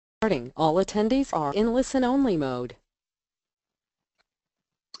All attendees are in listen-only mode.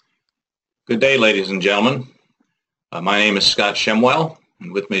 Good day, ladies and gentlemen. My name is Scott Shemwell,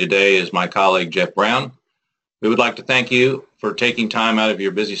 and with me today is my colleague Jeff Brown. We would like to thank you for taking time out of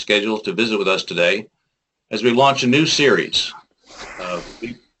your busy schedules to visit with us today as we launch a new series.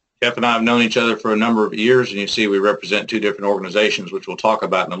 Jeff and I have known each other for a number of years, and you see we represent two different organizations, which we'll talk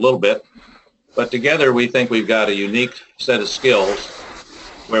about in a little bit. But together we think we've got a unique set of skills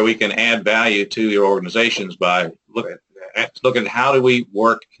where we can add value to your organizations by looking at how do we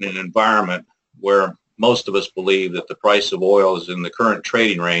work in an environment where most of us believe that the price of oil is in the current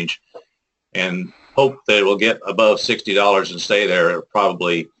trading range and hope that it will get above $60 and stay there.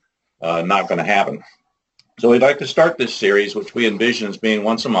 Probably not going to happen. So we'd like to start this series, which we envision as being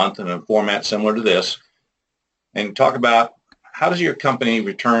once a month in a format similar to this, and talk about how does your company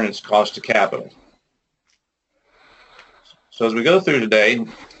return its cost to capital. So as we go through today,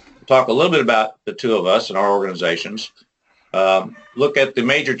 we'll talk a little bit about the two of us and our organizations, look at the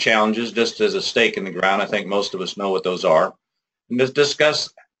major challenges just as a stake in the ground. I think most of us know what those are. And just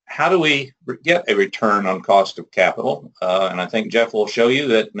discuss how do we get a return on cost of capital. And I think Jeff will show you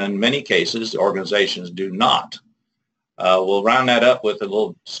that in many cases, organizations do not. We'll round that up with a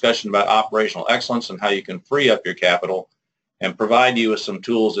little discussion about operational excellence and how you can free up your capital and provide you with some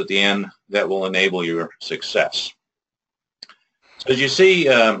tools at the end that will enable your success. So as you see,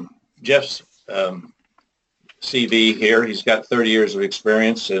 Jeff's CV here, he's got 30 years of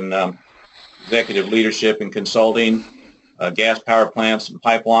experience in executive leadership and consulting, gas power plants and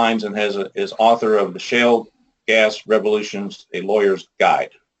pipelines, and is author of The Shale Gas Revolutions, A Lawyer's Guide.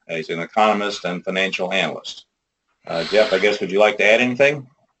 He's an economist and financial analyst. Jeff, I guess, would you like to add anything?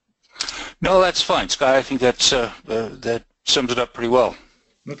 No, that's fine, Scott. I think that's that sums it up pretty well.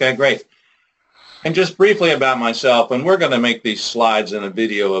 Okay, great. And just briefly about myself, and we're going to make these slides and a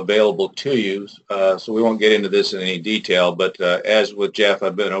video available to you, so we won't get into this in any detail, but as with Jeff,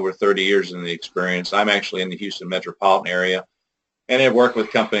 I've been over 30 years in the experience. I'm actually in the Houston metropolitan area, and I've worked with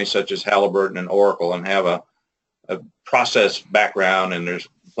companies such as Halliburton and Oracle and have a process background, and there's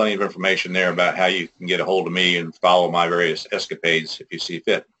plenty of information there about how you can get a hold of me and follow my various escapades if you see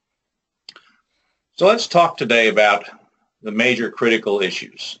fit. So let's talk today about the major critical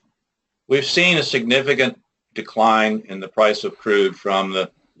issues. We've seen a significant decline in the price of crude from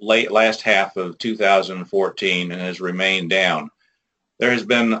the last half of 2014 and has remained down. There has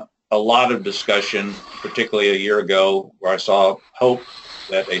been a lot of discussion, particularly a year ago, where I saw hope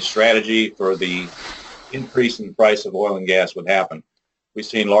that a strategy for the increase in the price of oil and gas would happen. We've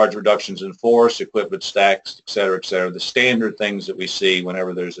seen large reductions in force, equipment stacks, et cetera, the standard things that we see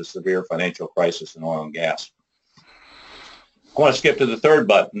whenever there's a severe financial crisis in oil and gas. I want to skip to the third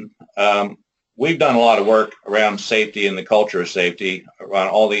button. We've done a lot of work around safety and the culture of safety around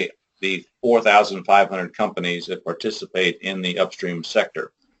all the 4,500 companies that participate in the upstream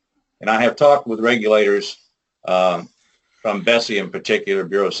sector. And I have talked with regulators from BSEE in particular,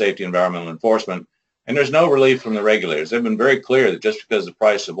 Bureau of Safety and Environmental Enforcement, and there's no relief from the regulators. They've been very clear that just because the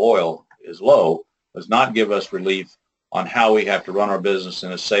price of oil is low does not give us relief on how we have to run our business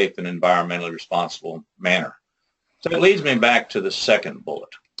in a safe and environmentally responsible manner. So it leads me back to the second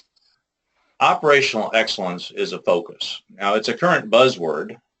bullet. Operational excellence is a focus. Now, it's a current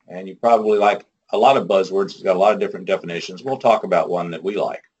buzzword, and you probably like a lot of buzzwords. It's got a lot of different definitions. We'll talk about one that we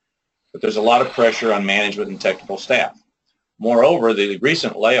like. But there's a lot of pressure on management and technical staff. Moreover, the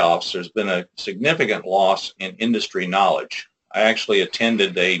recent layoffs, there's been a significant loss in industry knowledge. I actually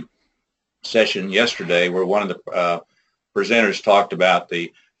attended a session yesterday where one of the presenters talked about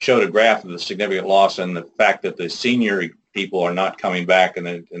showed a graph of the significant loss and the fact that the senior people are not coming back and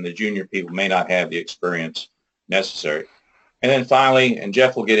the junior people may not have the experience necessary. And then finally, and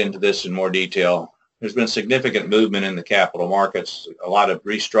Jeff will get into this in more detail, there's been significant movement in the capital markets, a lot of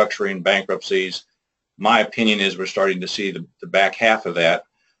restructuring, bankruptcies. My opinion is we're starting to see the back half of that,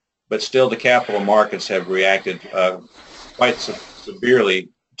 but still the capital markets have reacted quite severely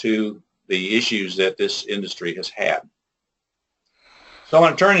to the issues that this industry has had. So I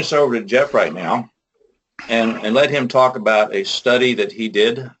want to turn this over to Jeff right now and let him talk about a study that he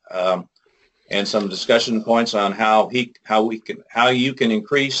did and some discussion points on how you can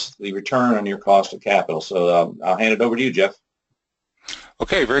increase the return on your cost of capital. So I'll hand it over to you, Jeff.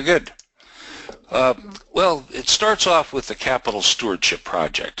 Okay, very good. Well, it starts off with the Capital Stewardship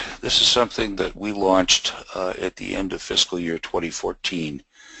Project. This is something that we launched at the end of fiscal year 2014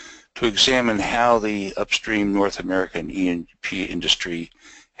 to examine how the upstream North American E&P industry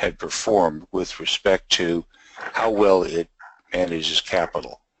had performed with respect to how well it manages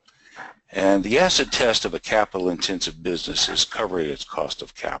capital. And the acid test of a capital-intensive business is covering its cost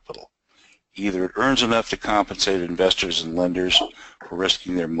of capital. Either it earns enough to compensate investors and lenders for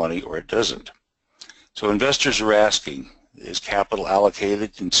risking their money, or it doesn't. So investors are asking, is capital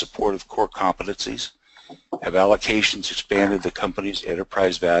allocated in support of core competencies? Have allocations expanded the company's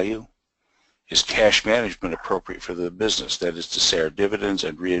enterprise value? Is cash management appropriate for the business? That is to say, are dividends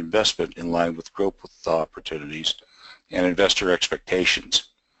and reinvestment in line with growth opportunities and investor expectations?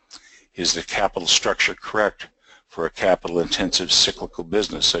 Is the capital structure correct for a capital-intensive cyclical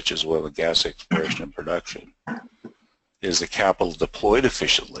business such as oil and gas exploration and production? Is the capital deployed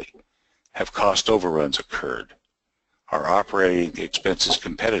efficiently? Have cost overruns occurred? Are operating expenses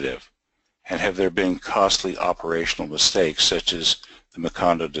competitive? And have there been costly operational mistakes such as the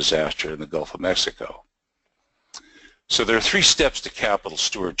Macondo disaster in the Gulf of Mexico? So there are 3 steps to capital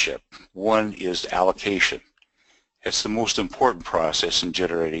stewardship. One is allocation. It's the most important process in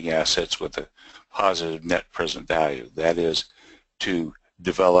generating assets with a positive net present value. That is, to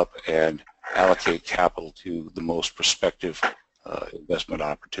develop and allocate capital to the most prospective investment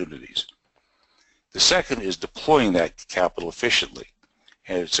opportunities. The second is deploying that capital efficiently.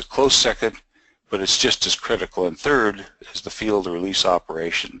 And it's a close second, but it's just as critical. And third is the field or release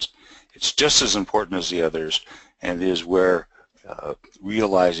operations. It's just as important as the others, and is where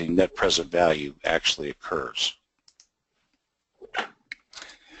realizing net present value actually occurs.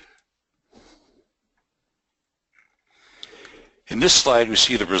 In this slide, we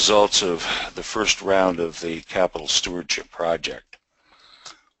see the results of the first round of the capital stewardship project.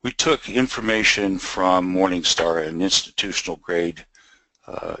 We took information from Morningstar, an institutional grade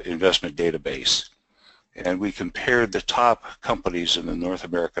investment database, and we compared the top companies in the North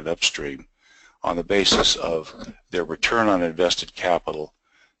American upstream on the basis of their return on invested capital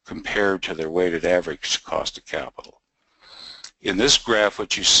compared to their weighted average cost of capital. In this graph,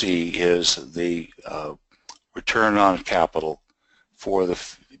 what you see is the return on capital for the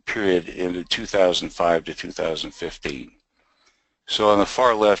period in 2005 to 2015. So on the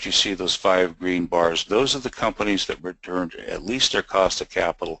far left, you see those 5 green bars. Those are the companies that returned at least their cost of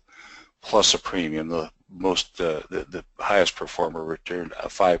capital plus a premium. The highest performer returned a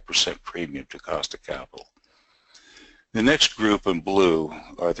 5% premium to cost of capital. The next group in blue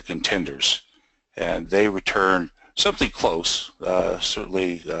are the contenders, and they return something close,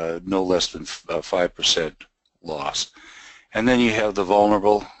 certainly no less than 5% loss. And then you have the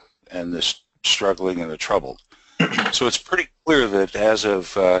vulnerable and the struggling and the troubled. So it's pretty clear that as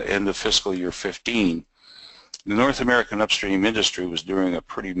of end of fiscal year 15, the North American upstream industry was doing a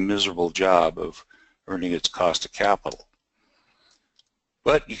pretty miserable job of earning its cost of capital.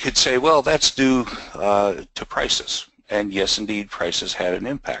 But you could say, well, that's due to prices. And yes, indeed, prices had an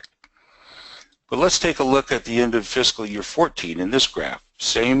impact. But let's take a look at the end of fiscal year 14 in this graph.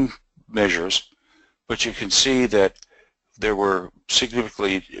 Same measures, but you can see that there were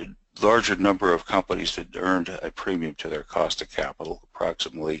significantly larger number of companies that earned a premium to their cost of capital.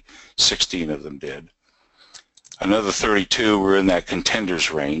 Approximately 16 of them did. Another 32 were in that contenders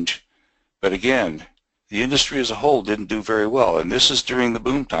range. But again, the industry as a whole didn't do very well. And this is during the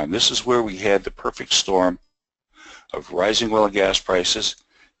boom time. This is where we had the perfect storm of rising oil and gas prices.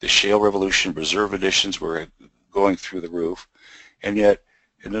 The shale revolution, reserve additions were going through the roof. And yet,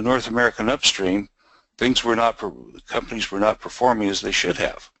 in the North American upstream, companies were not performing as they should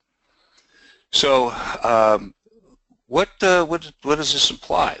have. So what does this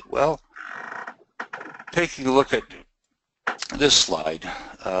imply? Well, taking a look at this slide,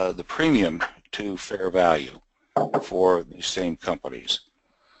 the premium to fair value for these same companies.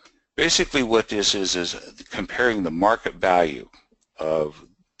 Basically what this is comparing the market value of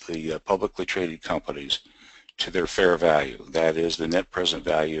the publicly traded companies to their fair value. That is the net present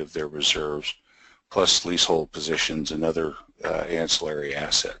value of their reserves plus leasehold positions and other ancillary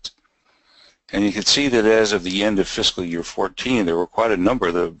assets. And you can see that as of the end of fiscal year 14, there were quite a number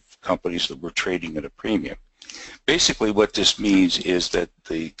of companies that were trading at a premium. Basically what this means is that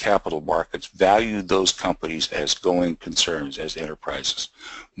the capital markets valued those companies as going concerns, as enterprises,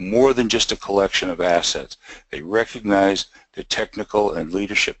 more than just a collection of assets. They recognized the technical and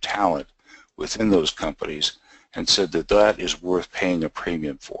leadership talent within those companies and said that that is worth paying a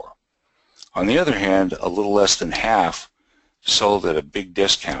premium for. On the other hand, a little less than half sold at a big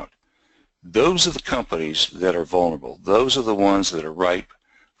discount. Those are the companies that are vulnerable. Those are the ones that are ripe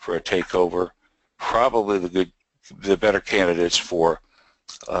for a takeover, probably the better candidates for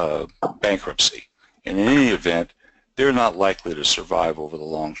bankruptcy. And in any event, they're not likely to survive over the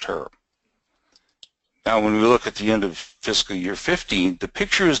long term. Now, when we look at the end of fiscal year 15, the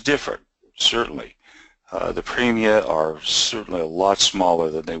picture is different, certainly. The premia are certainly a lot smaller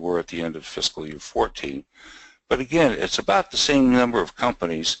than they were at the end of fiscal year 14. But again, it's about the same number of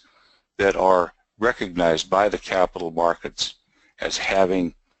companies that are recognized by the capital markets as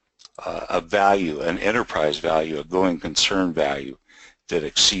having a value, an enterprise value, a going concern value that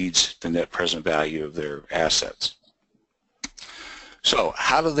exceeds the net present value of their assets. So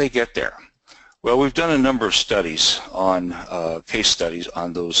how do they get there? Well, we've done a number of studies on, case studies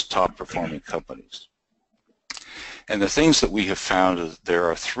on those top performing companies. And the things that we have found is there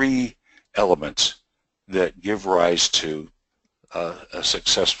are three elements that give rise to a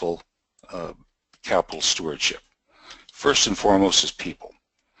successful capital stewardship. First and foremost is people.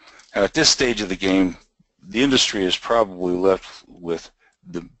 Now, at this stage of the game, the industry is probably left with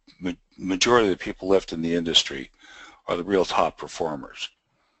the majority of the people left in the industry are the real top performers.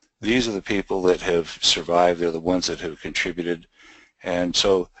 These are the people that have survived. They're the ones that have contributed. And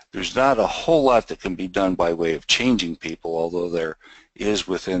so there's not a whole lot that can be done by way of changing people, although there is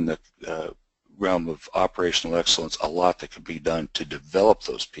within the realm of operational excellence a lot that can be done to develop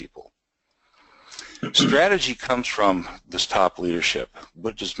those people. Strategy comes from this top leadership.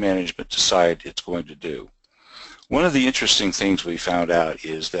 What does management decide it's going to do? One of the interesting things we found out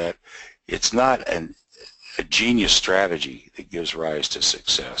is that it's not a genius strategy that gives rise to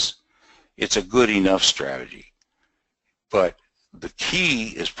success. It's a good enough strategy. But the key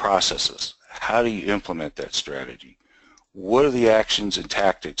is processes. How do you implement that strategy? What are the actions and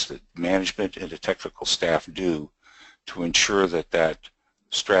tactics that management and the technical staff do to ensure that that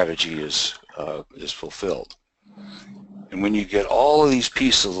strategy is fulfilled? And when you get all of these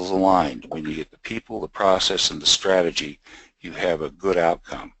pieces aligned, when you get the people, the process, and the strategy, you have a good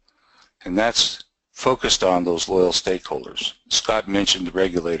outcome. And that's focused on those loyal stakeholders. Scott mentioned the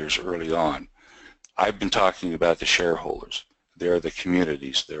regulators early on. I've been talking about the shareholders. There are the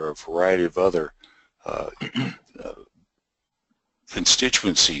communities. There are a variety of other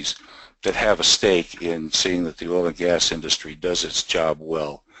constituencies that have a stake in seeing that the oil and gas industry does its job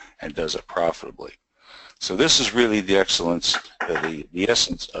well and does it profitably. So this is really the excellence, the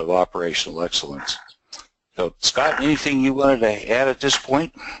essence of operational excellence. So Scott, anything you wanted to add at this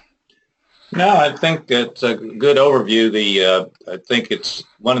point? No, I think it's a good overview. I think it's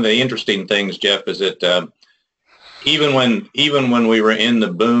one of the interesting things, Jeff, is that even when we were in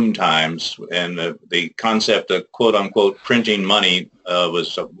the boom times and the concept of quote unquote printing money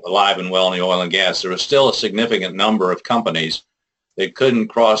was alive and well in the oil and gas, there was still a significant number of companies that couldn't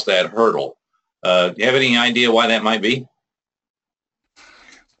cross that hurdle. Do you have any idea why that might be?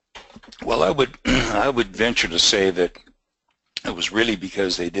 Well, I would venture to say that it was really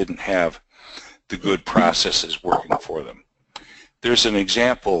because they didn't have the good processes working for them. There's an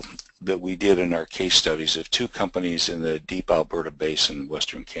example that we did in our case studies of two companies in the deep Alberta Basin in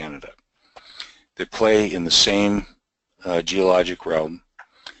Western Canada that play in the same geologic realm,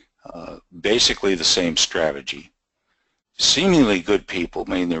 basically the same strategy, seemingly good people,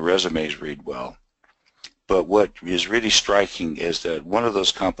 meaning their resumes read well. But what is really striking is that one of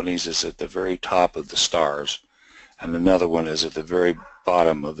those companies is at the very top of the stars and another one is at the very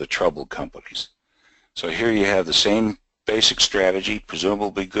bottom of the troubled companies. So here you have the same basic strategy,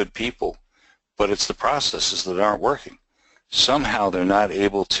 presumably good people, but it's the processes that aren't working. Somehow they're not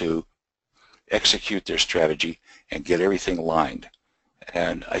able to execute their strategy and get everything aligned.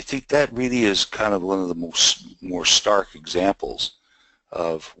 And I think that really is kind of one of the more stark examples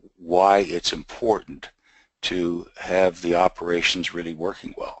of why it's important to have the operations really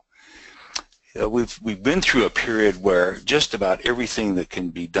working well. We've been through a period where just about everything that can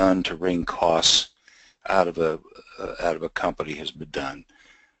be done to wring costs out of a company has been done.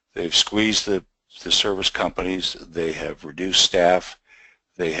 They've squeezed the service companies. They have reduced staff.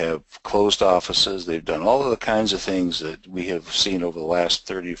 They have closed offices. They've done all of the kinds of things that we have seen over the last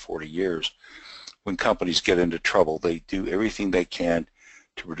 30 or 40 years. When companies get into trouble, they do everything they can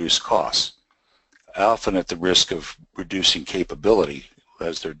to reduce costs, often at the risk of reducing capability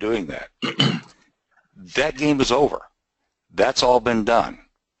as they're doing that. That game is over. That's all been done.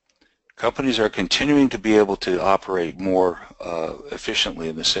 Companies are continuing to be able to operate more efficiently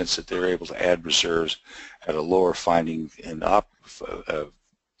in the sense that they're able to add reserves at a lower finding and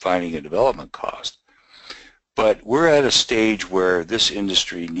development cost. But we're at a stage where this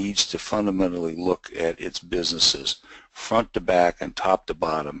industry needs to fundamentally look at its businesses front to back and top to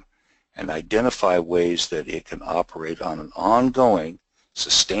bottom and identify ways that it can operate on an ongoing,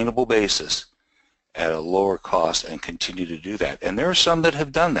 sustainable basis at a lower cost and continue to do that. And there are some that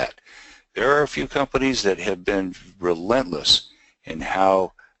have done that. There are a few companies that have been relentless in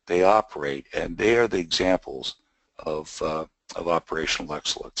how they operate, and they are the examples of operational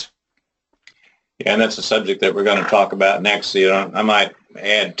excellence. Yeah, and that's a subject that we're going to talk about next. You know, I might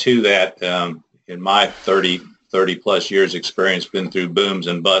add to that, in my 30 plus years experience, been through booms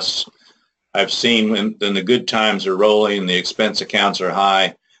and busts. I've seen when the good times are rolling, the expense accounts are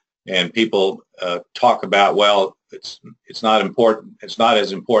high, and people talk about, well, it's not important. It's not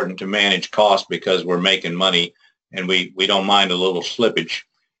as important to manage costs because we're making money, and we don't mind a little slippage.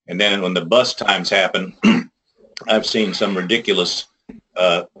 And then when the bust times happen, I've seen some ridiculous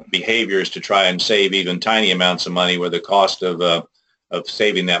behaviors to try and save even tiny amounts of money where the cost of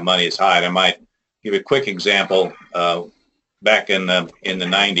saving that money is high. And I might give a quick example. Back in the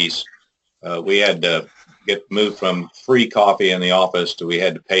 90s, we had to get moved from free coffee in the office to we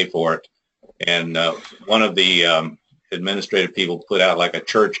had to pay for it. And one of the administrative people put out like a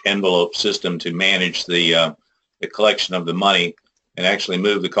church envelope system to manage the collection of the money and actually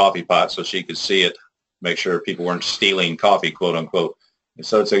move the coffee pot so she could see it, make sure people weren't stealing coffee, quote unquote. And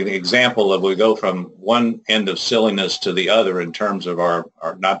so it's an example of we go from one end of silliness to the other in terms of our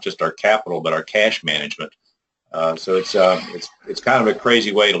not just our capital, but our cash management. So it's kind of a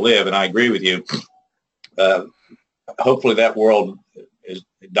crazy way to live, and I agree with you. Hopefully that world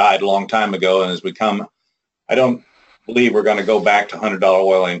died a long time ago and has become, I don't believe we're going to go back to $100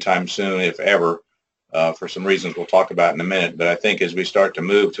 oil anytime soon, if ever, for some reasons we'll talk about in a minute. But I think as we start to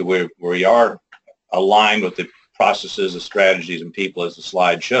move to where we are aligned with the processes, the strategies, and people, as the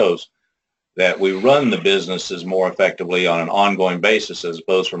slide shows, that we run the businesses more effectively on an ongoing basis as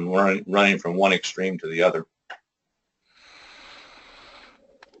opposed from running from one extreme to the other.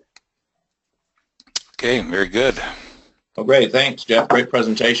 Okay, very good. Well, great. Thanks, Jeff. Great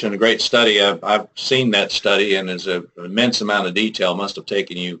presentation and a great study. I've seen that study, and there's an immense amount of detail. Must have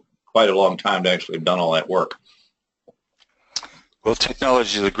taken you quite a long time to actually have done all that work. Well,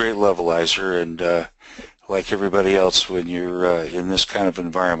 technology is a great levelizer, and like everybody else, when you're in this kind of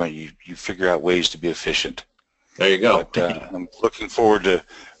environment, you figure out ways to be efficient. There you go. But, I'm looking forward to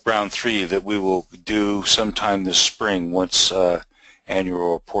round 3 that we will do sometime this spring once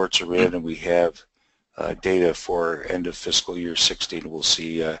annual reports are in and we have data for end of fiscal year 16. We'll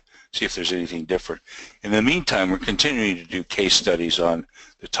see if there's anything different. In the meantime, we're continuing to do case studies on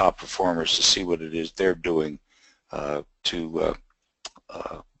the top performers to see what it is they're doing to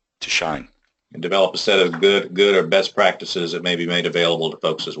shine. And develop a set of good or best practices that may be made available to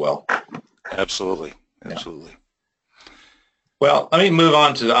folks as well. Absolutely. Absolutely. Yeah. Well, let me move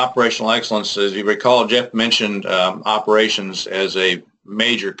on to the operational excellence. As you recall, Jeff mentioned operations as a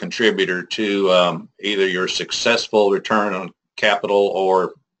major contributor to either your successful return on capital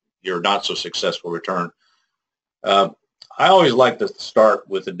or your not so successful return. I always like to start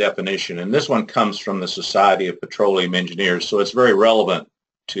with a definition, and this one comes from the Society of Petroleum Engineers, so it's very relevant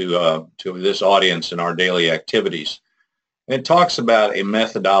to this audience and our daily activities. And it talks about a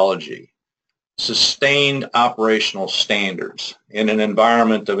methodology, sustained operational standards in an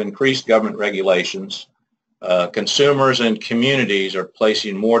environment of increased government regulations. Consumers and communities are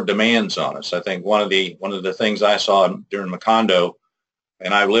placing more demands on us. I think one of the things I saw during Macondo,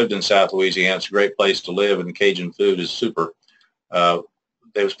 and I've lived in South Louisiana, it's a great place to live, and Cajun food is super.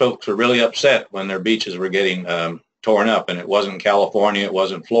 Those folks were really upset when their beaches were getting torn up, and it wasn't California, it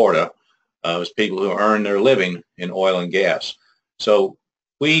wasn't Florida. It was people who earn their living in oil and gas. So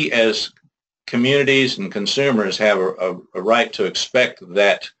we as communities and consumers have a right to expect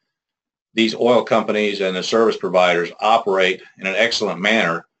that these oil companies and the service providers operate in an excellent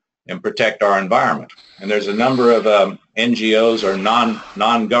manner and protect our environment. And there's a number of NGOs or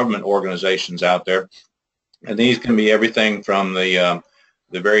non-government organizations out there, and these can be everything from the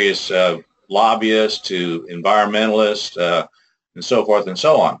various lobbyists to environmentalists and so forth and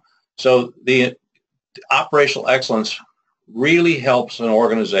so on. So the operational excellence really helps an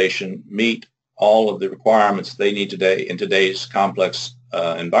organization meet all of the requirements they need today in today's complex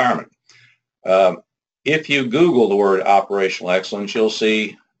environment. If you Google the word operational excellence, you'll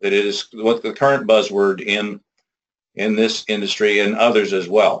see that it is what the current buzzword in this industry and others as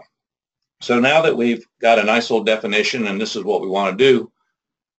well. So now that we've got a nice little definition and this is what we want to do,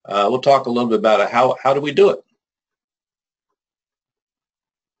 we'll talk a little bit about it. How do we do it?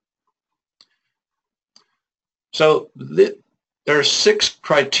 So there are 6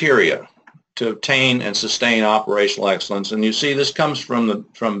 criteria to obtain and sustain operational excellence, and you see this comes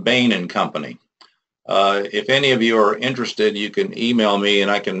from Bain and Company. If any of you are interested, you can email me and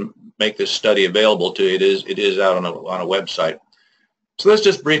I can make this study available to you. It is out on a website. So let's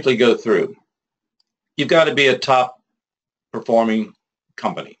just briefly go through. You've got to be a top performing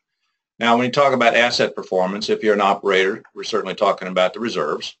company. Now, when you talk about asset performance, if you're an operator, we're certainly talking about the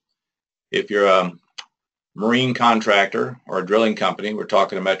reserves. If you're marine contractor or a drilling company, we're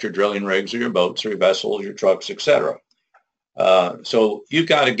talking about your drilling rigs or your boats or your vessels, your trucks, etc. So you've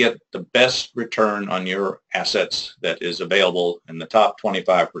got to get the best return on your assets that is available in the top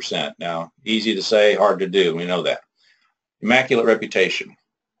 25%. Now, easy to say, hard to do. We know that. Immaculate reputation.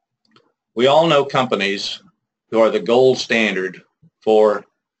 We all know companies who are the gold standard for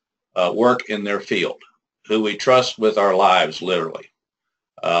work in their field, who we trust with our lives, literally,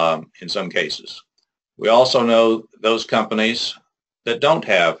 in some cases. We also know those companies that don't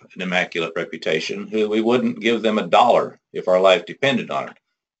have an immaculate reputation, who we wouldn't give them $1 if our life depended on it.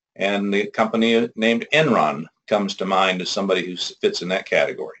 And the company named Enron comes to mind as somebody who fits in that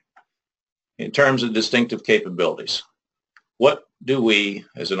category. In terms of distinctive capabilities, what do we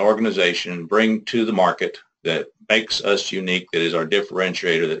as an organization bring to the market that makes us unique, that is our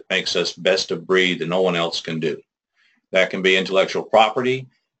differentiator, that makes us best of breed that no one else can do? That can be intellectual property,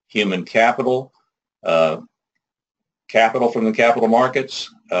 human capital, capital from the capital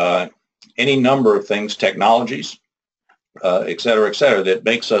markets, any number of things, technologies, et cetera, that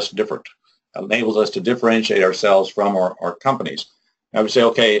makes us different, enables us to differentiate ourselves from our companies. I would say,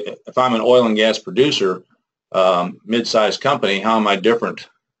 okay, if I'm an oil and gas producer, mid-sized company, how am I different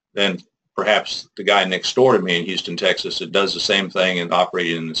than perhaps the guy next door to me in Houston, Texas, that does the same thing and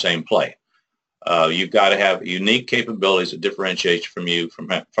operating in the same play? You've got to have unique capabilities that differentiate you from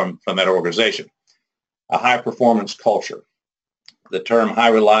that organization. A high-performance culture. The term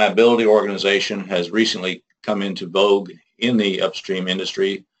high-reliability organization has recently come into vogue in the upstream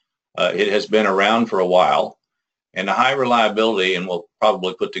industry. It has been around for a while. And the high reliability, and we'll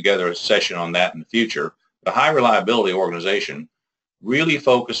probably put together a session on that in the future, the high reliability organization really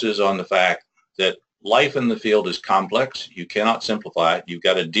focuses on the fact that life in the field is complex. You cannot simplify it. You've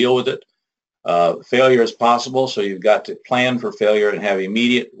got to deal with it. Failure is possible, so you've got to plan for failure and have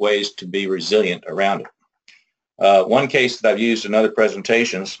immediate ways to be resilient around it. One case that I've used in other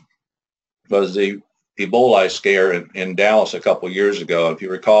presentations was the Ebola scare in Dallas a couple of years ago. If you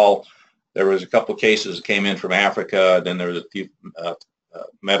recall, there was a couple of cases that came in from Africa. Then there was a few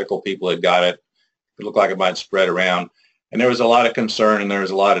medical people that got it. It looked like it might spread around. And there was a lot of concern and there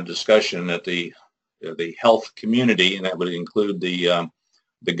was a lot of discussion that the health community, and that would include the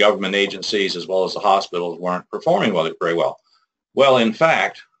government agencies as well as the hospitals, weren't performing very well. Well, in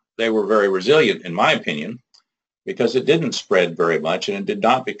fact, they were very resilient, in my opinion, because it didn't spread very much and it did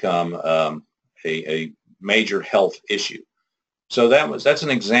not become a major health issue. So that's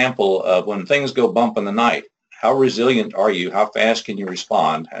an example of when things go bump in the night, how resilient are you, how fast can you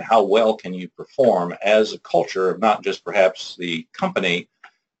respond, and how well can you perform as a culture of not just perhaps the company,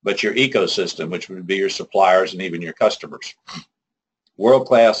 but your ecosystem, which would be your suppliers and even your customers.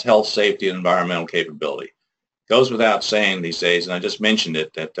 World-class health, safety, and environmental capability. Goes without saying these days, and I just mentioned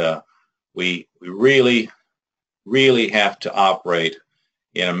it, that we really have to operate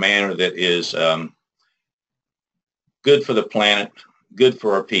in a manner that is good for the planet, good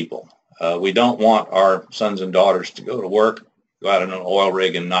for our people. We don't want our sons and daughters to go to work, go out on an oil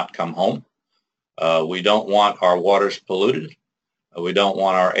rig and not come home. We don't want our waters polluted. We don't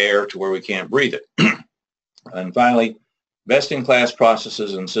want our air to where we can't breathe it. And finally, best-in-class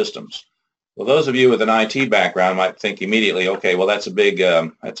processes and systems. Well, those of you with an IT background might think immediately, okay, well, that's a big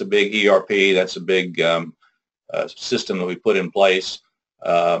ERP, that's a big system that we put in place,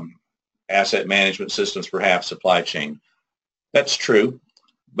 asset management systems, perhaps supply chain. That's true,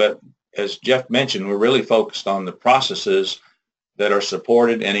 but as Jeff mentioned, we're really focused on the processes that are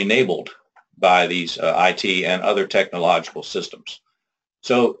supported and enabled by these IT and other technological systems.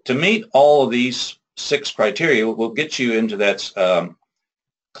 So to meet all of these 6 criteria will get you into that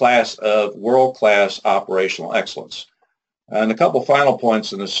class of world-class operational excellence. And a couple final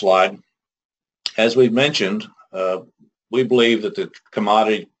points in this slide. As we've mentioned, we believe that the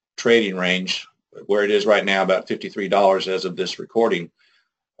commodity trading range, where it is right now, about $53 as of this recording,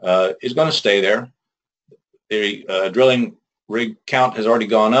 is going to stay there. The drilling rig count has already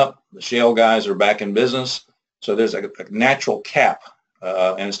gone up. The shale guys are back in business. So there's a natural cap.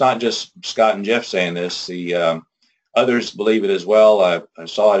 And it's not just Scott and Jeff saying this. The others believe it as well. I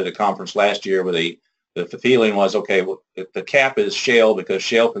saw it at a conference last year where the feeling was, okay, well, the cap is shale because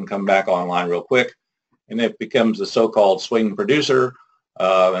shale can come back online real quick. And it becomes the so-called swing producer.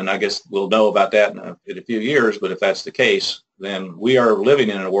 And I guess we'll know about that in a few years. But if that's the case, then we are living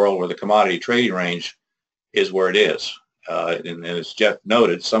in a world where the commodity trading range is where it is. And as Jeff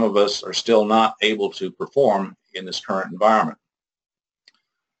noted, some of us are still not able to perform in this current environment.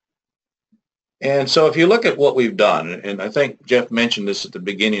 And so if you look at what we've done, and I think Jeff mentioned this at the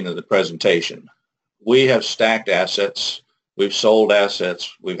beginning of the presentation, we have stacked assets, we've sold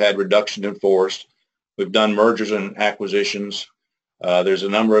assets, we've had reduction in force, We've done mergers and acquisitions. There's a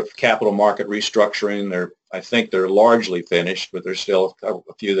number of capital market restructuring. I think they're largely finished, but there's still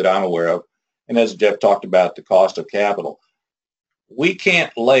a few that I'm aware of. And as Jeff talked about, the cost of capital. We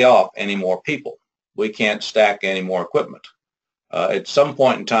can't lay off any more people. We can't stack any more equipment. At some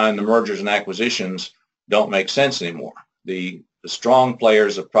point in time, the mergers and acquisitions don't make sense anymore. The strong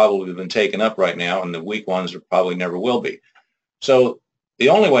players have probably been taken up right now, and the weak ones probably never will be. So the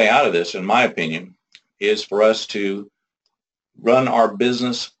only way out of this, in my opinion, is for us to run our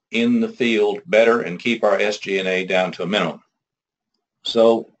business in the field better and keep our SG&A down to a minimum.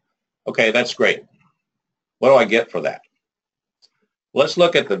 So, okay, that's great. What do I get for that? Let's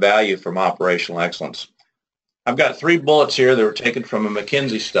look at the value from operational excellence. I've got 3 bullets here that were taken from a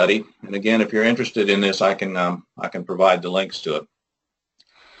McKinsey study. And again, if you're interested in this, I can provide the links to it.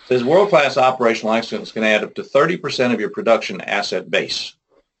 It says world-class operational excellence can add up to 30% of your production asset base.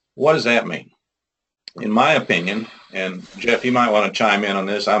 What does that mean? In my opinion, and Jeff, you might want to chime in on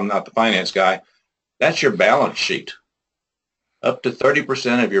this, I'm not the finance guy, that's your balance sheet. Up to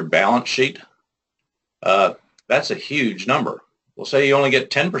 30% of your balance sheet, that's a huge number. Well, say you only get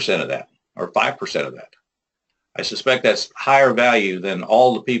 10% of that or 5% of that. I suspect that's higher value than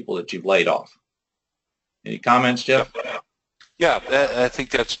all the people that you've laid off. Any comments, Jeff? Yeah, I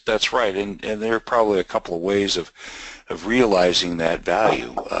think that's right, and there are probably a couple of ways of realizing that value.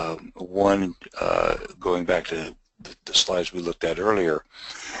 One, going back to the slides we looked at earlier,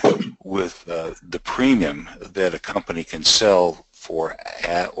 with the premium that a company can sell for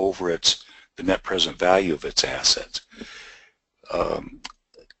over the net present value of its assets.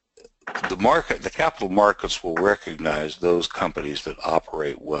 The capital markets will recognize those companies that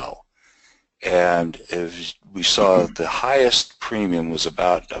operate well. And as we saw, the highest premium was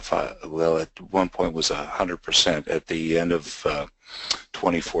about, well, at one point was 100% at the end of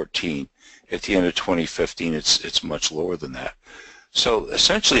 2014. At the end of 2015, it's much lower than that. So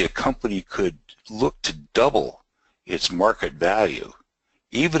essentially, a company could look to double its market value,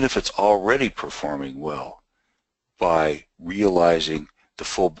 even if it's already performing well, by realizing the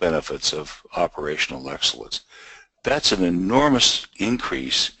full benefits of operational excellence. That's an enormous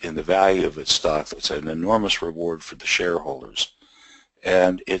increase in the value of its stock. It's an enormous reward for the shareholders.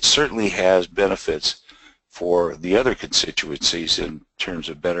 And it certainly has benefits for the other constituencies in terms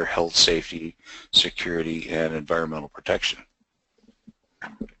of better health, safety, security, and environmental protection.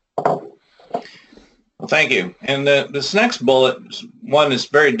 Well, thank you. And this next bullet, one is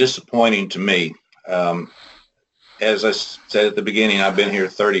very disappointing to me. As I said at the beginning, I've been here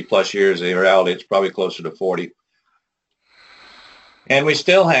 30 plus years. In reality, it's probably closer to 40. And we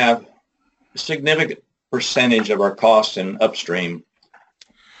still have a significant percentage of our costs in upstream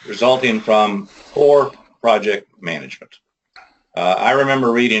resulting from poor project management. I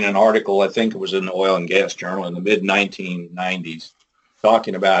remember reading an article, I think it was in the Oil and Gas Journal in the mid-1990s,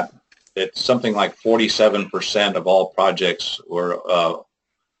 talking about that something like 47% of all projects were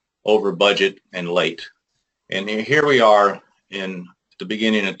over budget and late. And here we are in the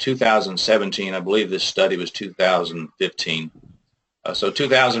beginning of 2017. I believe this study was 2015. So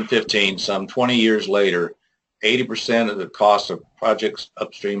 2015, some 20 years later, 80% of the costs of projects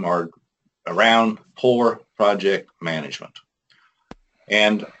upstream are around poor project management.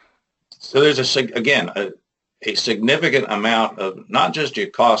 And so there's, a significant amount of not just your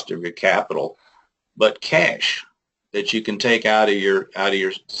cost of your capital, but cash that you can take out of your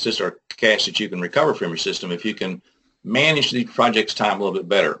system, or cash that you can recover from your system if you can manage the project's time a little bit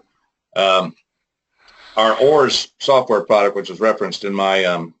better. Our ORS software product, which was referenced in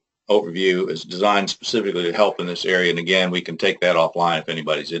my overview, is designed specifically to help in this area. And again, we can take that offline if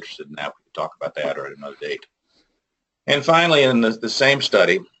anybody's interested in that. We can talk about that or at another date. And finally, in the same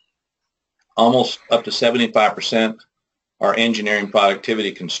study, almost up to 75% are engineering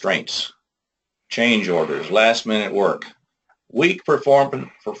productivity constraints, change orders, last-minute work, weak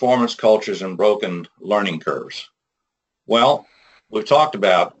performance cultures, and broken learning curves. Well, we've talked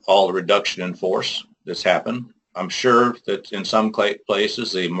about all the reduction in force that's happened. I'm sure that in some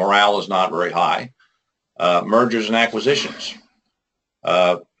places the morale is not very high. Mergers and acquisitions.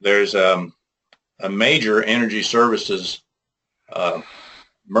 There's a major energy services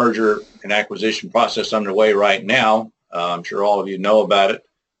merger and acquisition process underway right now. I'm sure all of you know about it.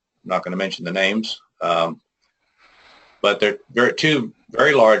 I'm not going to mention the names. But they're two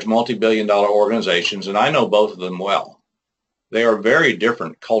very large multi-billion-dollar organizations, and I know both of them well. They are very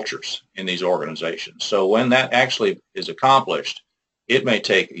different cultures in these organizations. So when that actually is accomplished, it may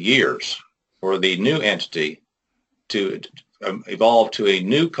take years for the new entity to evolve to a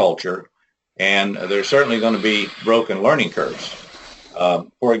new culture, and there's certainly going to be broken learning curves.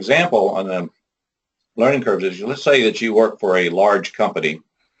 For example, on the learning curves is, let's say that you work for a large company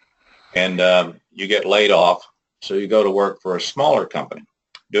and you get laid off, so you go to work for a smaller company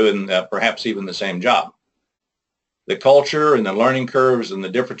doing perhaps even the same job. The culture and the learning curves and the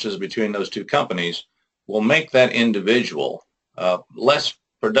differences between those two companies will make that individual less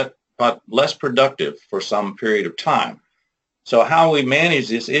productive for some period of time. So how we manage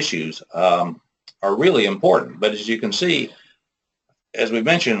these issues are really important. But as you can see, as we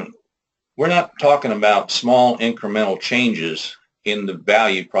mentioned, we're not talking about small incremental changes in the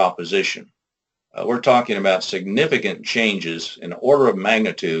value proposition. We're talking about significant changes in order of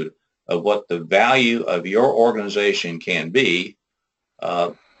magnitude of what the value of your organization can be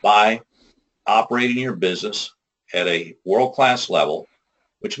by operating your business at a world-class level,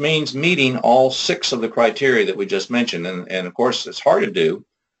 which means meeting all 6 of the criteria that we just mentioned. And of course, it's hard to do,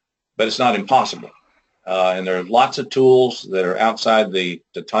 but it's not impossible. And there are lots of tools that are outside the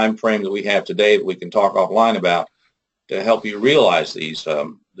time frame that we have today that we can talk offline about to help you realize these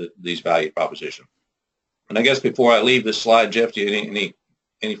value propositions. And I guess before I leave this slide, Jeff, do you have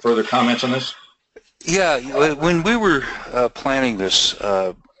any further comments on this? Yeah, when we were planning this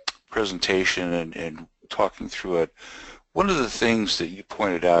presentation and talking through it, one of the things that you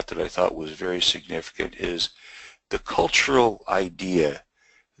pointed out that I thought was very significant is the cultural idea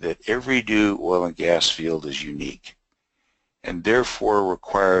that every new oil and gas field is unique and therefore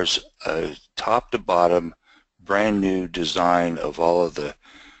requires a top to bottom brand new design of all of the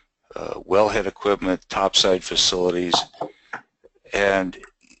wellhead equipment, topside facilities, and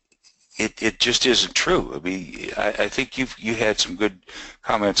it just isn't true. I mean, I think you had some good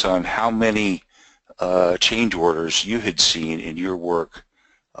comments on how many change orders you had seen in your work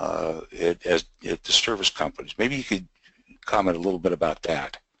at the service companies. Maybe you could comment a little bit about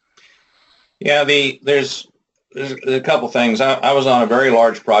that. Yeah, there's a couple things. I was on a very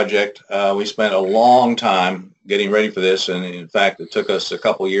large project. We spent a long time getting ready for this, and in fact, it took us a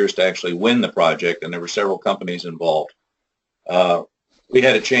couple years to actually win the project, and there were several companies involved. We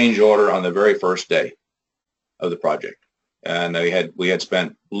had a change order on the very first day of the project, and we had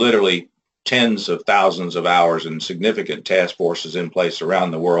spent literally tens of thousands of hours and significant task forces in place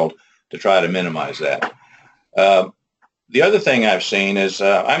around the world to try to minimize that. The other thing I've seen is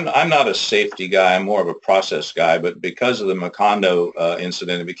I'm not a safety guy, I'm more of a process guy, but because of the Macondo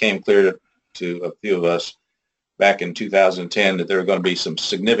incident, it became clear to a few of us back in 2010 that there were going to be some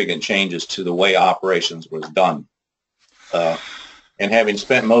significant changes to the way operations was done. And having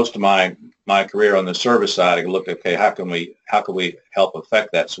spent most of my career on the service side, I looked, okay, how can we help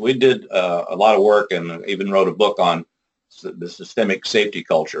affect that? So we did a lot of work and even wrote a book on the systemic safety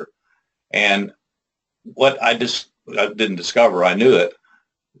culture. And what I didn't discover, I knew it,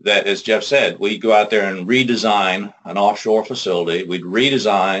 that as Jeff said, we go out there and redesign an offshore facility. We'd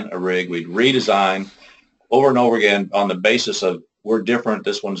redesign a rig. We'd redesign over and over again on the basis of we're different,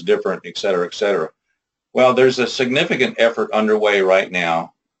 this one's different, et cetera, et cetera. Well, there's a significant effort underway right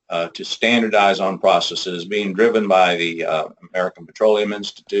now to standardize on processes being driven by the American Petroleum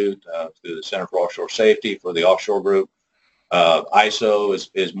Institute, through the Center for Offshore Safety for the offshore group. ISO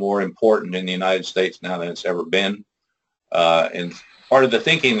is more important in the United States now than it's ever been. And part of the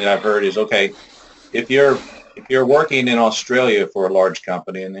thinking that I've heard is, okay, if you're working in Australia for a large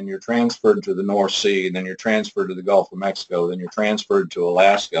company and then you're transferred to the North Sea and then you're transferred to the Gulf of Mexico, then you're transferred to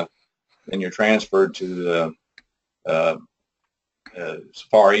Alaska, then you're transferred to the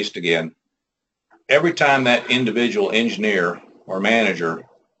Far East again, every time that individual engineer or manager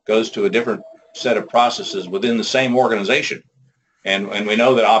goes to a different set of processes within the same organization, and we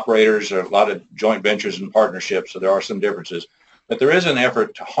know that operators are a lot of joint ventures and partnerships, so there are some differences, but there is an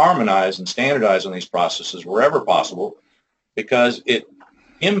effort to harmonize and standardize on these processes wherever possible because it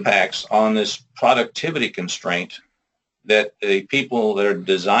impacts on this productivity constraint that the people that are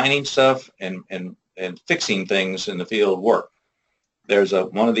designing stuff and fixing things in the field work. There's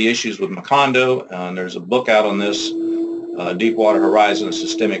one of the issues with Macondo, and there's a book out on this, Deepwater Horizon, a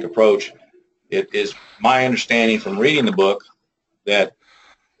Systemic Approach. It is my understanding from reading the book that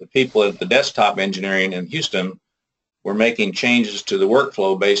the people at the desktop engineering in Houston were making changes to the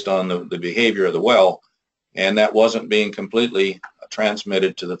workflow based on the behavior of the well, and that wasn't being completely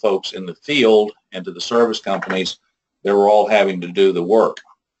transmitted to the folks in the field and to the service companies. They were all having to do the work.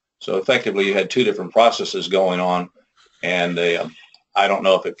 So effectively you had two different processes going on, and I don't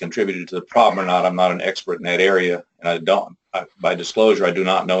know if it contributed to the problem or not. I'm not an expert in that area, and by disclosure, I do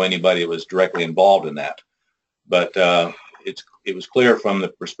not know anybody that was directly involved in that. But it was clear from the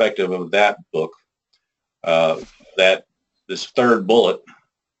perspective of that book that this third bullet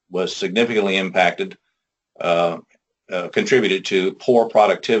was significantly impacted contributed to poor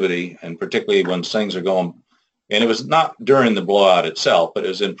productivity, and particularly when things are going. And it was not during the blowout itself, but it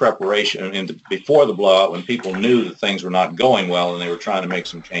was in preparation and before the blowout when people knew that things were not going well and they were trying to make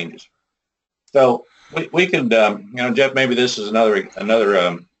some changes. So we could, Jeff, maybe this is another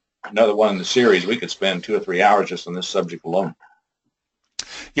one in the series. We could spend 2 or 3 hours just on this subject alone.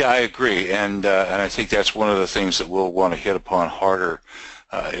 Yeah, I agree, and I think that's one of the things that we'll want to hit upon harder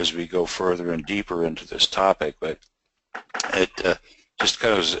as we go further and deeper into this topic. But it just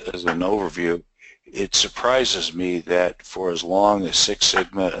kind of as an overview, it surprises me that for as long as Six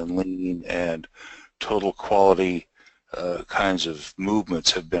Sigma and Lean and total quality kinds of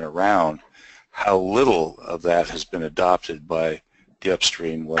movements have been around, how little of that has been adopted by the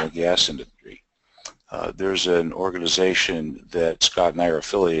upstream oil and gas industry. There's an organization that Scott and I are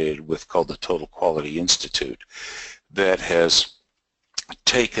affiliated with called the Total Quality Institute that has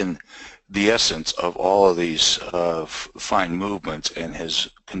taken the essence of all of these fine movements and has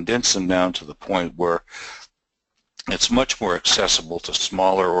condensed them down to the point where it's much more accessible to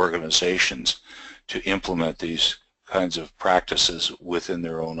smaller organizations to implement these kinds of practices within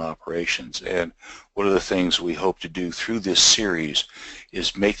their own operations. And one of the things we hope to do through this series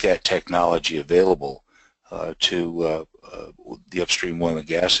is make that technology available to the upstream oil and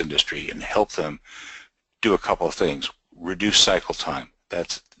gas industry and help them do a couple of things. Reduce cycle time.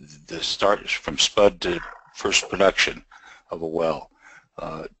 That's the start from spud to first production of a well,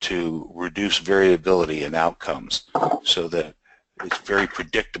 to reduce variability in outcomes so that it's very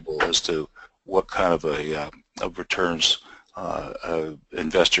predictable as to what kind of of returns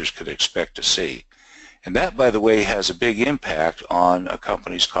investors could expect to see. And that, by the way, has a big impact on a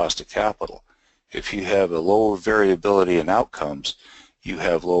company's cost of capital. If you have a lower variability in outcomes, you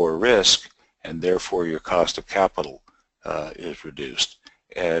have lower risk, and therefore your cost of capital is reduced,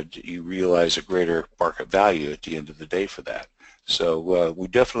 and you realize a greater market value at the end of the day for that. So we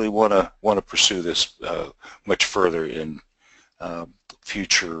definitely want to pursue this much further in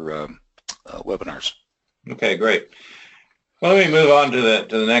future webinars. Okay, great. Well, let me move on to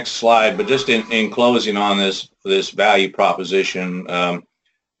the next slide, but just in closing on this value proposition,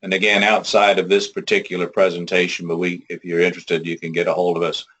 and again, outside of this particular presentation, but if you're interested, you can get a hold of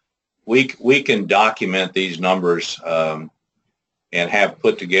us. We can document these numbers and have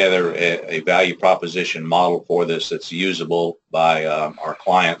put together a value proposition model for this that's usable by our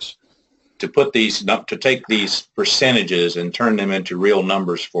clients to take these percentages and turn them into real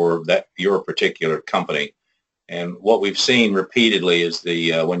numbers for your particular company. And what we've seen repeatedly is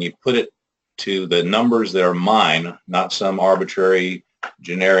when you put it to the numbers that are mine, not some arbitrary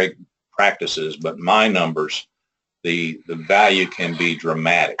generic practices, but my numbers, the value can be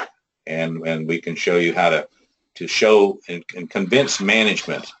dramatic. And we can show you how to show and convince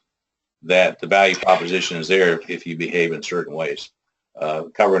management that the value proposition is there if you behave in certain ways,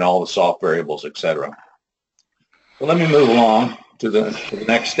 covering all the soft variables, etc. So let me move along to the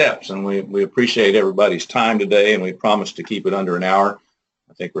next steps, and we appreciate everybody's time today, and we promise to keep it under an hour.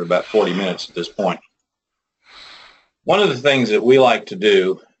 I think we're about 40 minutes at this point. One of the things that we like to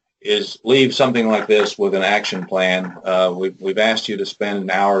do is leave something like this with an action plan. We've asked you to spend an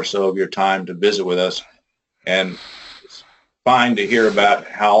hour or so of your time to visit with us, and it's fine to hear about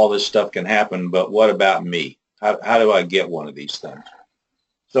how all this stuff can happen, but what about me? How do I get one of these things?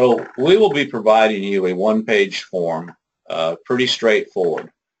 So we will be providing you a one-page form, pretty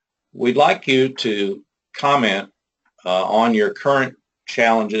straightforward. We'd like you to comment on your current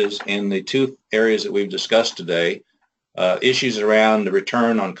challenges in the two areas that we've discussed today, issues around the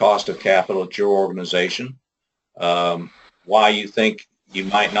return on cost of capital at your organization, why you think you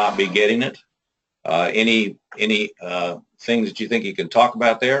might not be getting it, any things that you think you can talk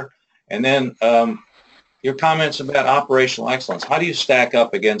about there, and then your comments about operational excellence. How do you stack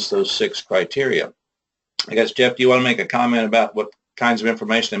up against those 6 criteria? I guess, Jeff, do you want to make a comment about what kinds of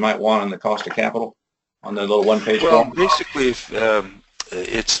information they might want on the cost of capital on the little one-page form? Well, basically,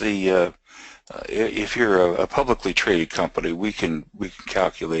 if you're a publicly traded company, we can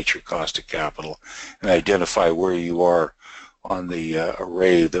calculate your cost of capital and identify where you are on the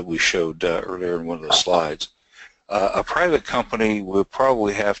array that we showed earlier in one of the slides. A private company will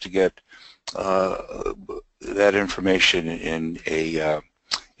probably have to get that information in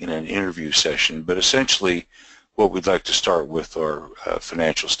an interview session, but essentially what we'd like to start with are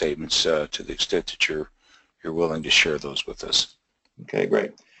financial statements to the extent that you're willing to share those with us. Okay,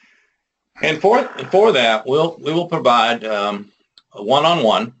 great. And for that, we will provide a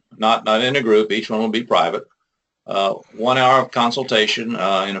one-on-one, not in a group. Each one will be private. 1 hour of consultation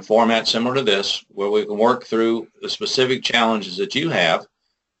in a format similar to this, where we can work through the specific challenges that you have,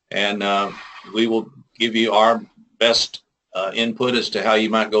 and we will give you our best input as to how you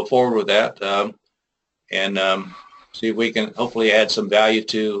might go forward with that, and see if we can hopefully add some value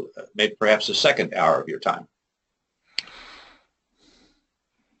to maybe perhaps a second hour of your time.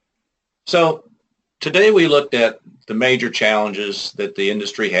 So today we looked at the major challenges that the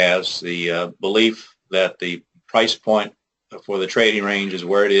industry has, the belief that the price point for the trading range is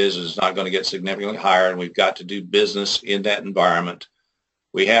where it is not going to get significantly higher, and we've got to do business in that environment.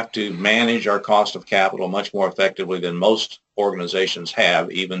 We have to manage our cost of capital much more effectively than most organizations have,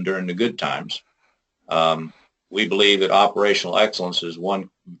 even during the good times. We believe that operational excellence is one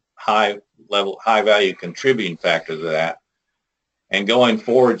high value contributing factor to that. And going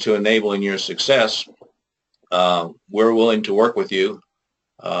forward to enabling your success, we're willing to work with you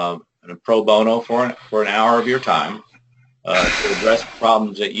in a pro bono for an hour of your time to address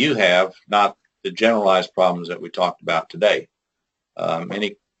problems that you have, not the generalized problems that we talked about today.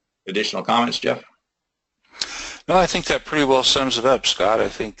 Any additional comments, Jeff? No, I think that pretty well sums it up, Scott. I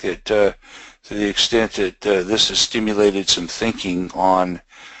think that to the extent that this has stimulated some thinking on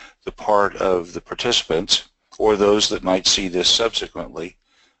the part of the participants, or those that might see this subsequently,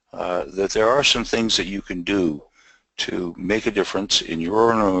 that there are some things that you can do to make a difference in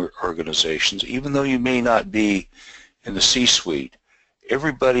your own organizations, even though you may not be in the C-suite.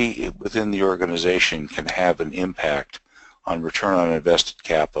 Everybody within the organization can have an impact on return on invested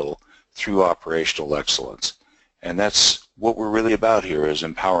capital through operational excellence. And that's what we're really about here, is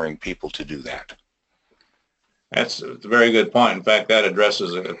empowering people to do that. That's a very good point. In fact, that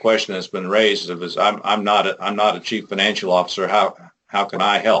addresses a question that's been raised of I'm not a chief financial officer. How can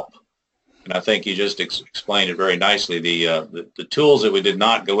I help? And I think you just explained it very nicely. The tools that we did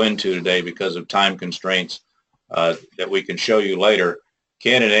not go into today because of time constraints that we can show you later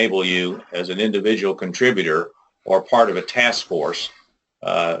can enable you as an individual contributor or part of a task force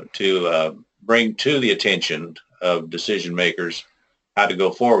to bring to the attention of decision makers how to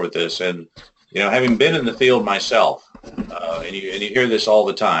go forward with this. And having been in the field myself, and you hear this all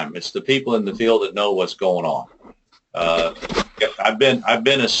the time, it's the people in the field that know what's going on. I've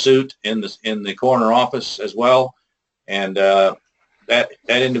been a suit in the corner office as well, and that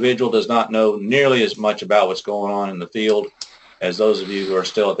individual does not know nearly as much about what's going on in the field as those of you who are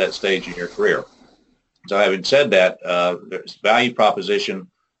still at that stage in your career. So having said that, there's value proposition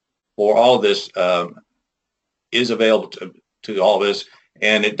for all of this is available to all of this,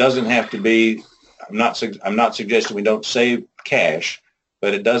 and it doesn't have to be. I'm not suggesting we don't save cash,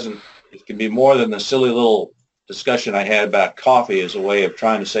 but it can be more than the silly little discussion I had about coffee as a way of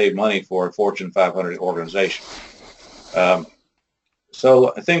trying to save money for a Fortune 500 organization.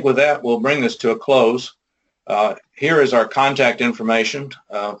 So I think with that, we'll bring this to a close. Here is our contact information.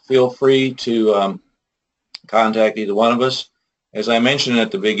 Feel free to contact either one of us. As I mentioned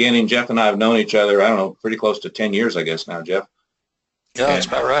at the beginning, Jeff and I have known each other, I don't know, pretty close to 10 years, I guess now, Jeff. Yeah, that's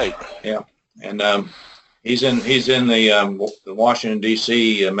about right. Yeah, and he's in the Washington,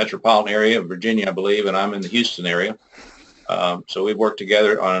 D.C. metropolitan area of Virginia, I believe, and I'm in the Houston area. So we've worked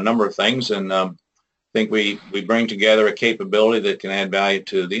together on a number of things, and I think we bring together a capability that can add value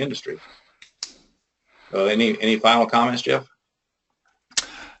to the industry. So any final comments, Jeff?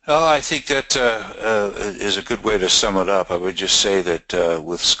 Oh, I think that is a good way to sum it up. I would just say that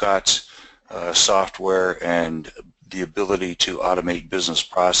with Scott's software and the ability to automate business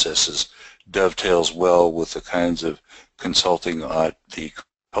processes dovetails well with the kinds of consulting at the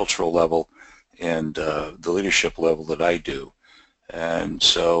cultural level and the leadership level that I do. And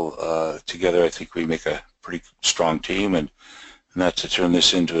so together I think we make a pretty strong team, and not to turn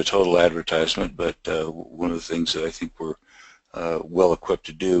this into a total advertisement, but one of the things that I think we're well equipped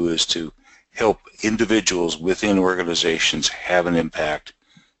to do is to help individuals within organizations have an impact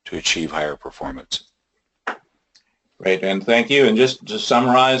to achieve higher performance. Great, and thank you. And just to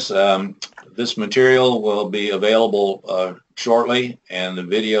summarize, this material will be available shortly, and the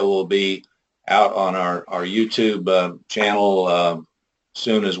video will be out on our YouTube channel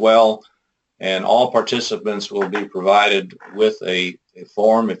soon as well. And all participants will be provided with a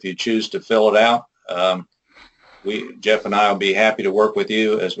form if you choose to fill it out. Jeff and I will be happy to work with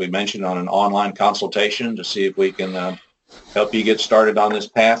you, as we mentioned, on an online consultation to see if we can help you get started on this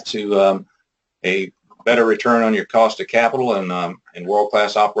path to a better return on your cost of capital and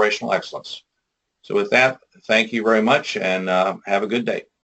world-class operational excellence. So with that, thank you very much, and have a good day.